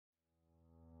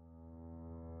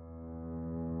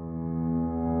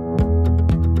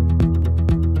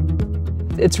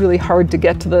It's really hard to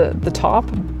get to the top,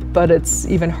 but it's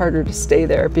even harder to stay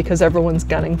there because everyone's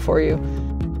gunning for you.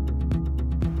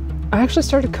 I actually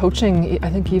started coaching, I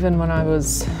think, even when I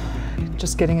was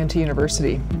just getting into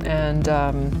university, and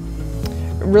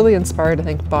really inspired, I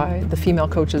think, by the female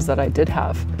coaches that I did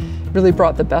have. Really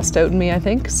brought the best out in me, I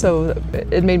think, so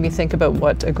it made me think about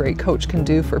what a great coach can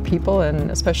do for people, and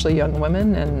especially young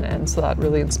women, and so that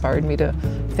really inspired me to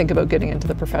think about getting into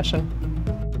the profession.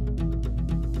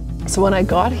 So when I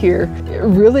got here,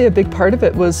 really a big part of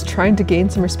it was trying to gain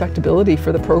some respectability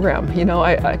for the program. You know,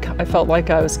 I felt like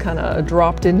I was kind of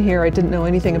dropped in here. I didn't know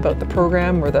anything about the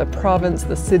program or the province,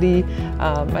 the city.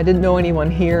 I didn't know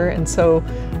anyone here, and so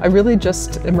I really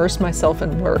just immersed myself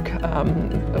in work. I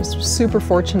was super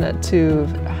fortunate to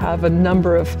have a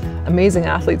number of amazing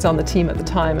athletes on the team at the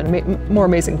time, and more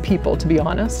amazing people, to be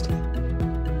honest.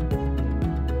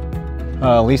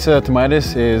 Lisa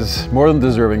Thomaidis is more than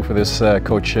deserving for this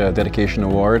Coach Dedication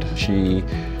Award. She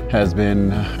has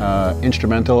been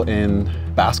instrumental in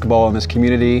basketball in this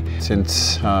community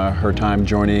since her time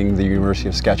joining the University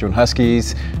of Saskatchewan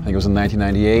Huskies. I think it was in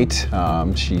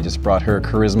 1998. She just brought her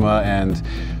charisma and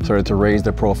started to raise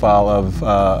the profile of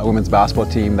a women's basketball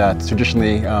team that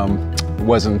traditionally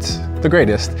wasn't the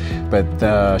greatest,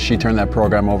 but she turned that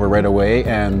program over right away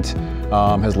and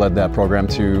has led that program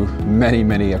to many,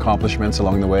 many accomplishments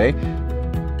along the way.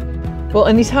 Well,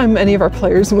 anytime any of our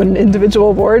players win an individual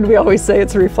award, we always say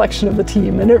it's a reflection of the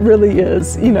team, and it really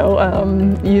is. You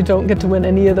know, you don't get to win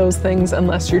any of those things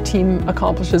unless your team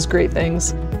accomplishes great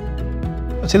things.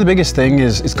 I'd say the biggest thing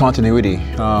is continuity.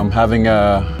 Having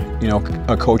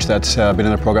a coach that's been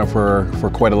in the program for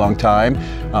quite a long time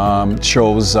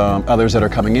shows others that are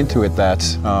coming into it that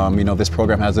this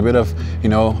program has a bit of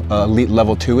elite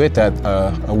level to it, that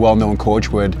a well-known coach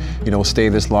would stay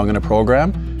this long in a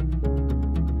program.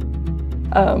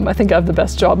 I think I have the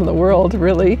best job in the world,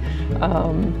 really.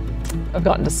 I've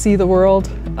gotten to see the world,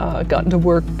 gotten to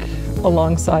work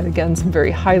alongside, again, some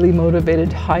very highly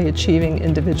motivated, high-achieving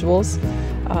individuals.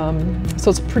 So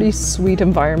it's a pretty sweet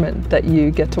environment that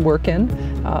you get to work in.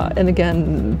 And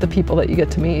again, the people that you get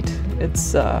to meet,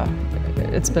 it's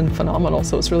been phenomenal,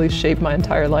 so it's really shaped my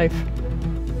entire life.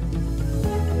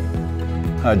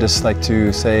 I'd just like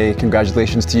to say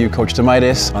congratulations to you, Coach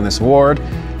Thomaidis, on this award.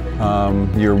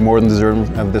 You're more than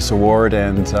deserving of this award,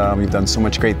 and you've done so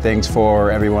much great things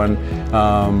for everyone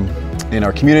in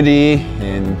our community,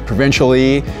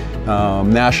 provincially,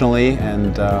 nationally,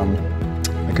 and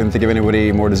I couldn't think of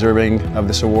anybody more deserving of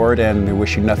this award, and I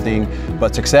wish you nothing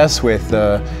but success with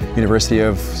the University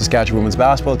of Saskatchewan women's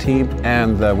basketball team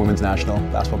and the women's national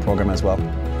basketball program as well.